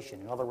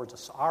propitiation," in other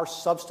words, our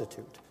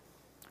substitute,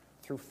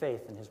 "through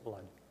faith in His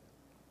blood,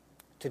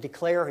 to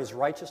declare His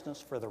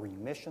righteousness for the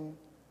remission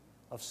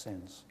of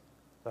sins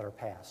that are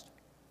past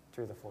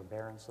through the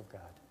forbearance of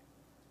God."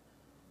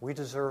 We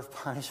deserve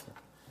punishment,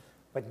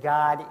 but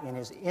God, in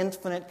His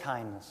infinite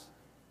kindness,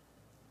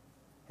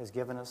 has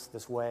given us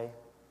this way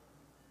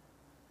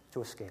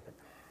to escape it.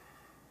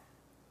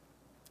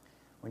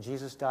 When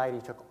Jesus died,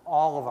 He took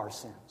all of our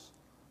sins,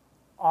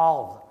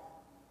 all of them,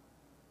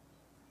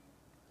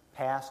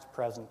 past,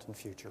 present, and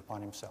future,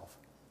 upon Himself,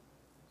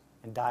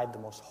 and died the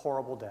most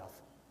horrible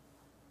death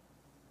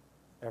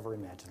ever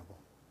imaginable.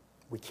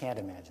 We can't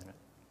imagine it.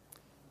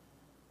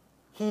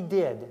 He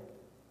did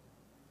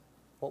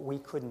what we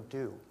couldn't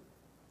do.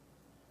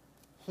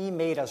 He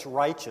made us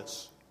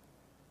righteous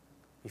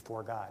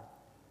before God.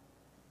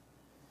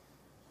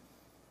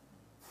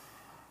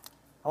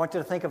 I want you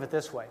to think of it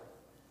this way.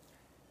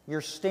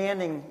 You're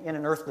standing in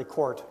an earthly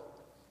court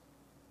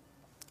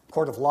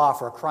of law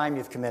for a crime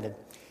you've committed,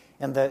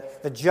 and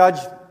the judge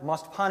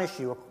must punish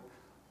you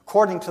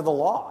according to the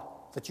law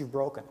that you've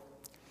broken.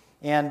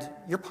 And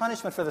your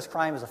punishment for this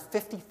crime is a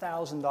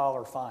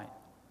 $50,000 fine.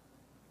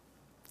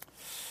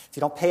 If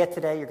you don't pay it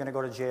today, you're going to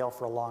go to jail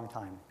for a long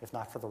time, if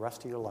not for the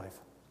rest of your life.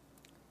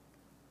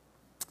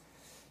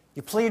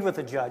 You plead with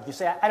the judge. You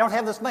say, I don't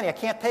have this money. I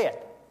can't pay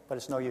it. But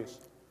it's no use.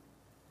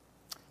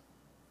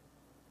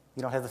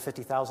 You don't have the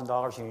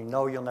 $50,000, and you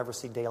know you'll never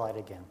see daylight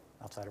again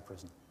outside of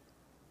prison.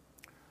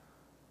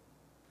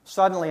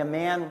 Suddenly, a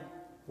man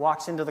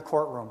walks into the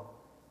courtroom,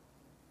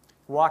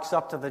 walks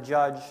up to the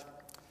judge,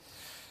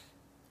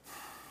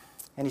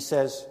 and he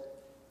says,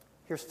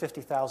 here's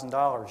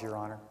 $50,000, Your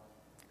Honor.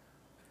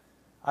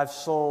 I've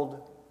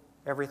sold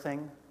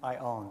everything I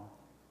own.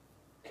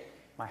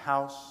 My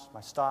house,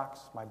 my stocks,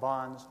 my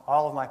bonds,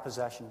 all of my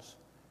possessions,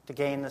 to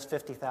gain this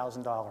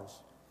 $50,000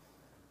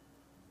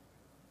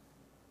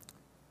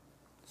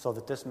 so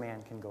that this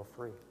man can go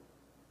free.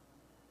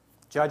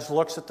 Judge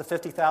looks at the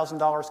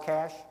 $50,000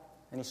 cash,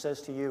 and he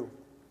says to you,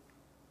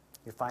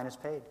 your fine is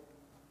paid.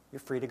 You're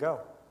free to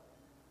go.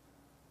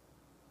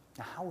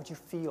 Now, how would you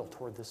feel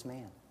toward this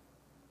man?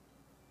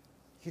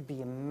 You'd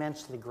be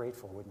immensely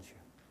grateful, wouldn't you?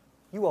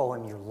 You owe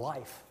him your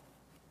life.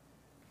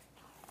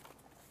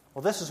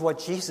 Well, this is what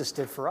Jesus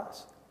did for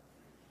us.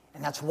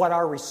 And that's what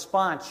our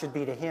response should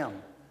be to him.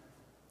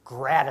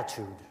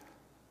 Gratitude.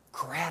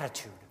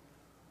 Gratitude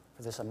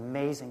for this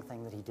amazing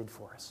thing that he did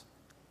for us.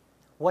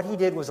 What he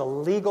did was a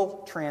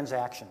legal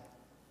transaction.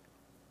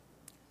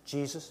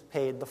 Jesus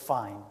paid the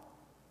fine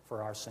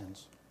for our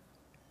sins.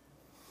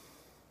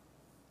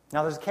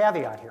 Now, there's a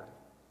caveat here.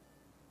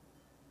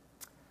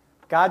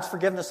 God's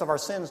forgiveness of our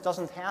sins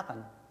doesn't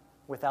happen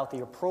without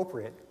the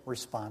appropriate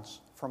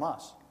response from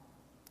us.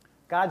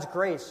 God's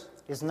grace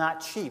is not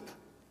cheap,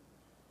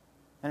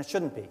 and it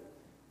shouldn't be,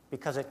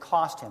 because it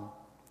cost him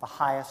the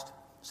highest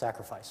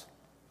sacrifice.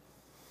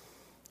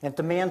 And it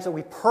demands that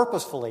we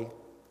purposefully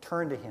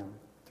turn to him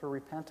through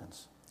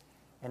repentance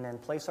and then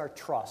place our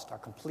trust, our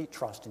complete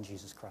trust in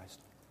Jesus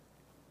Christ.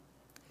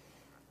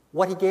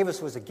 What he gave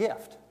us was a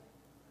gift.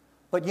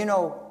 But you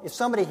know, if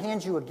somebody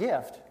hands you a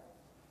gift,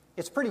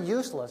 it's pretty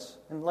useless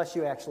unless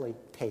you actually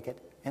take it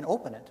and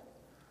open it.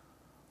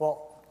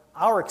 Well,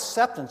 our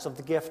acceptance of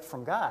the gift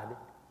from God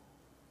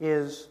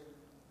is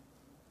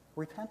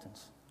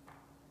repentance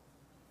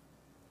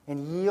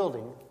and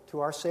yielding to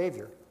our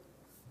Savior.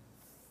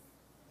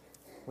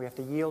 We have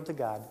to yield to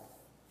God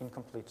in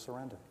complete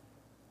surrender.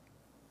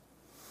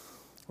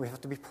 We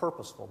have to be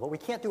purposeful. But we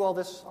can't do all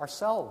this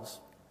ourselves.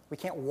 We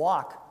can't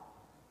walk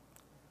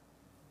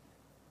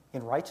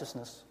in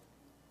righteousness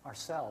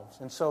ourselves.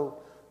 And so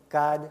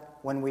God,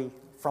 when we,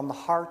 from the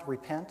heart,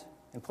 repent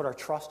and put our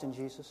trust in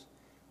Jesus,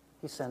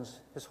 he sends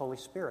his Holy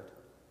Spirit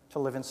to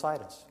live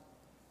inside us.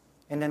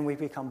 And then we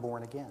become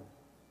born again.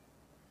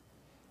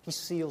 He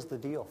seals the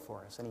deal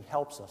for us, and he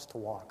helps us to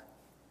walk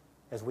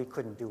as we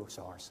couldn't do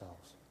so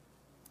ourselves.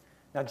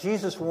 Now,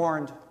 Jesus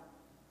warned,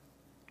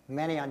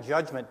 many on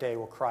Judgment Day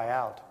will cry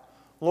out,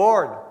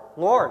 Lord,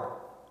 Lord.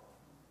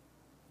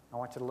 I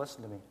want you to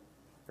listen to me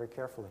very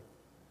carefully.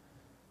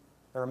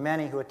 There are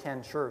many who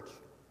attend church,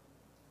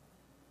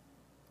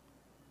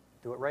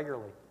 do it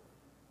regularly,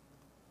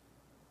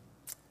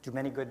 do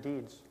many good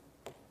deeds,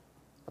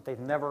 but they've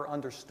never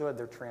understood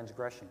their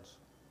transgressions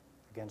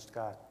against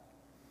God.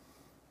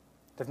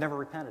 They've never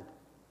repented.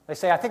 They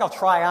say, I think I'll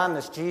try on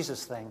this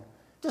Jesus thing.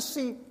 Just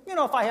see,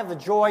 if I have the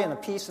joy and the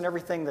peace and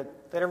everything that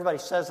everybody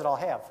says that I'll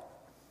have.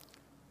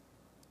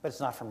 But it's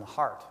not from the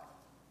heart.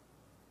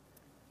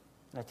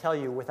 And I tell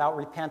you, without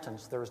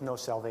repentance, there is no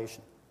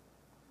salvation.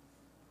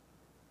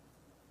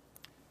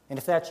 And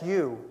if that's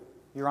you,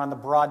 you're on the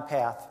broad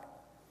path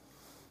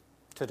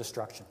to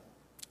destruction.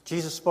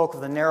 Jesus spoke of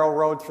the narrow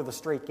road through the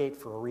straight gate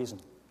for a reason.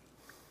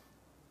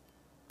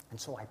 And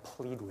so I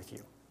plead with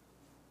you.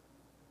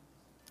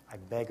 I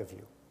beg of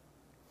you.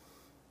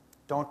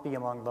 Don't be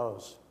among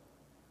those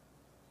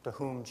to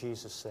whom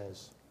Jesus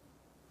says,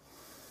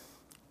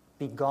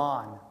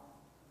 "Begone,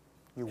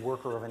 you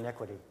worker of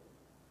iniquity,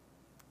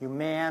 you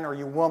man or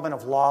you woman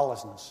of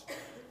lawlessness,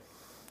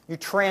 you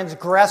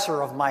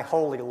transgressor of my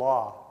holy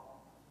law.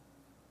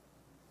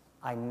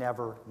 I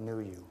never knew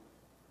you."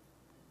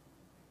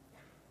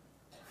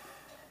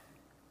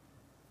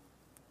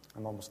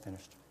 I'm almost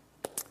finished.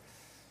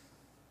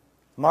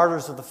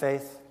 Martyrs of the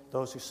faith,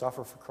 those who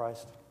suffer for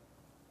Christ,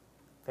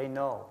 they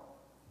know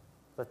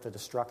that the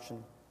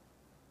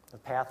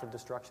path of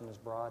destruction is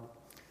broad,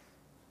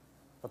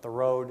 but the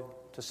road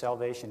to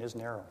salvation is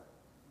narrow.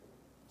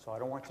 So I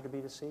don't want you to be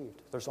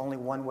deceived. There's only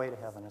one way to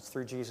heaven. It's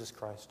through Jesus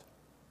Christ.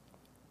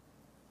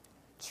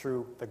 It's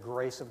through the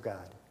grace of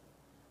God.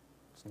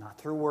 It's not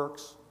through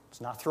works.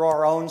 It's not through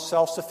our own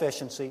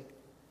self-sufficiency.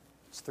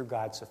 It's through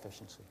God's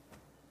sufficiency.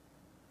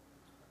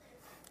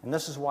 And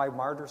this is why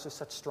martyrs are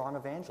such strong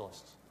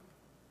evangelists.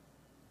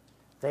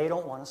 They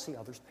don't want to see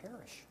others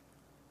perish.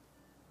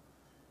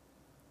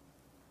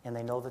 And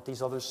they know that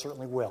these others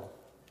certainly will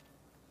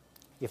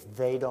if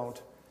they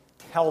don't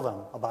tell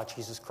them about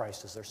Jesus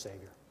Christ as their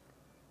Savior.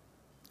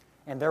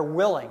 And they're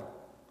willing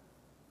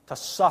to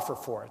suffer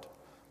for it.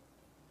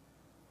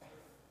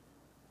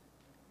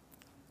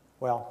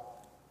 Well,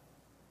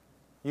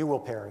 you will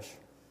perish,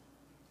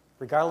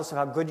 regardless of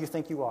how good you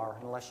think you are,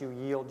 unless you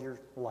yield your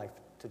life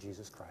to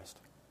Jesus Christ.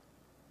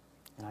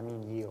 And I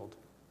mean yield.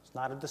 It's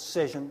not a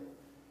decision.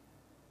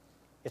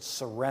 It's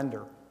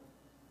surrender.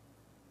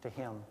 to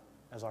Him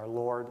as our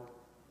Lord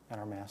and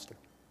our Master.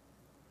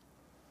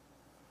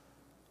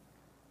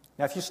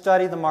 Now, if you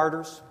study the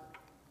martyrs,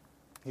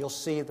 you'll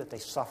see that they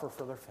suffer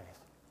for their faith,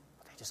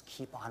 but they just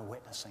keep on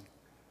witnessing.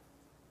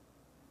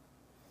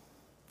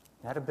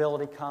 That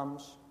ability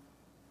comes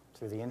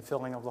through the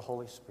infilling of the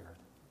Holy Spirit.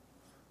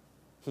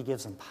 He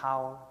gives them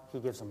power, He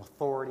gives them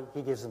authority,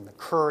 He gives them the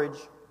courage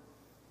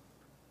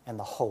and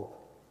the hope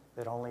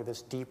that only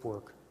this deep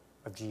work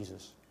of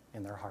Jesus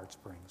in their hearts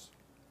brings.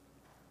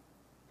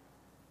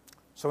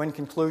 So in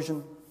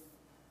conclusion,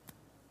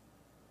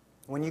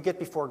 when you get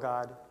before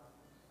God,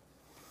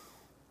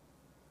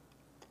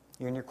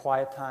 you're in your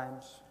quiet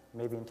times,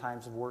 maybe in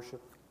times of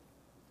worship,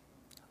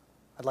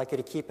 I'd like you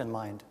to keep in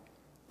mind,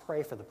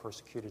 pray for the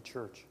persecuted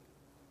church.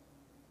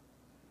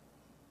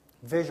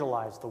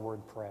 Visualize the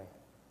word pray.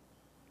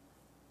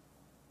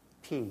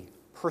 P,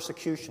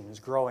 persecution is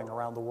growing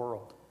around the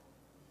world.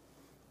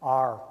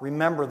 R,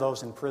 remember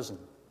those in prison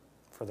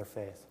for their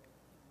faith.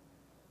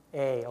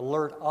 A,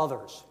 alert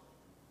others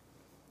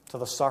to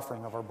the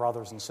suffering of our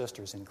brothers and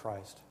sisters in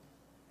Christ.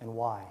 And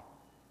Y,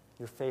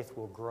 your faith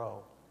will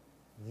grow.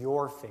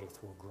 Your faith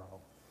will grow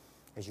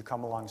as you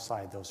come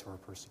alongside those who are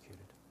persecuted.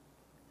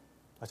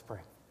 Let's pray.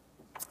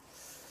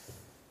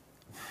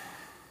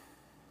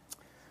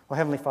 Well,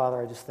 Heavenly Father,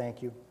 I just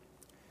thank you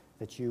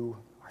that you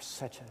are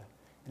such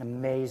an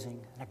amazing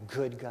and a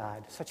good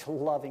God, such a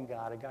loving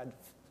God, a God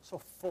so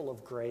full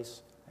of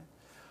grace.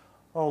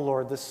 Oh,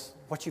 Lord,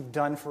 what you've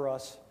done for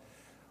us,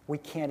 we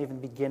can't even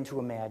begin to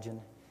imagine.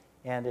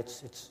 And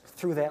it's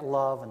through that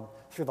love and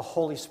through the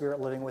Holy Spirit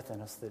living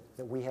within us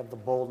that we have the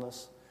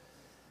boldness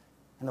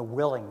and the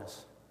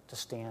willingness to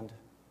stand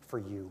for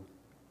you,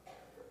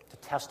 to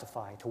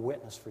testify, to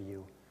witness for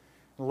you.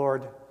 And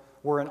Lord,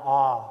 we're in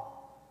awe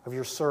of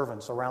your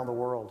servants around the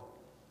world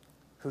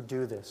who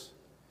do this,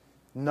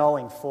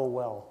 knowing full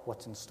well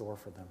what's in store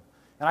for them.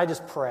 And I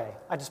just pray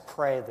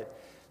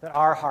that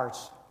our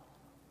hearts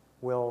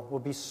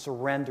will be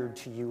surrendered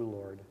to you,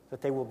 Lord,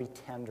 that they will be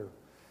tender,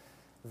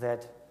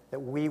 that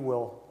we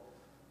will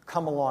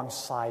come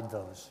alongside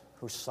those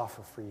who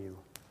suffer for you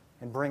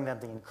and bring them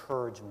the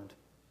encouragement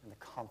and the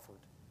comfort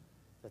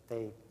that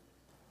they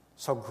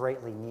so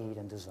greatly need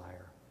and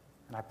desire.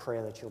 And I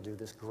pray that you'll do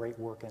this great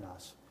work in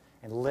us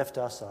and lift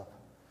us up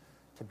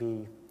to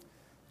be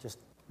just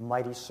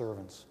mighty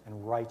servants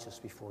and righteous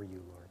before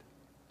you, Lord.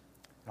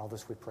 And all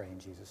this we pray in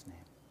Jesus' name.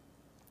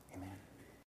 Amen.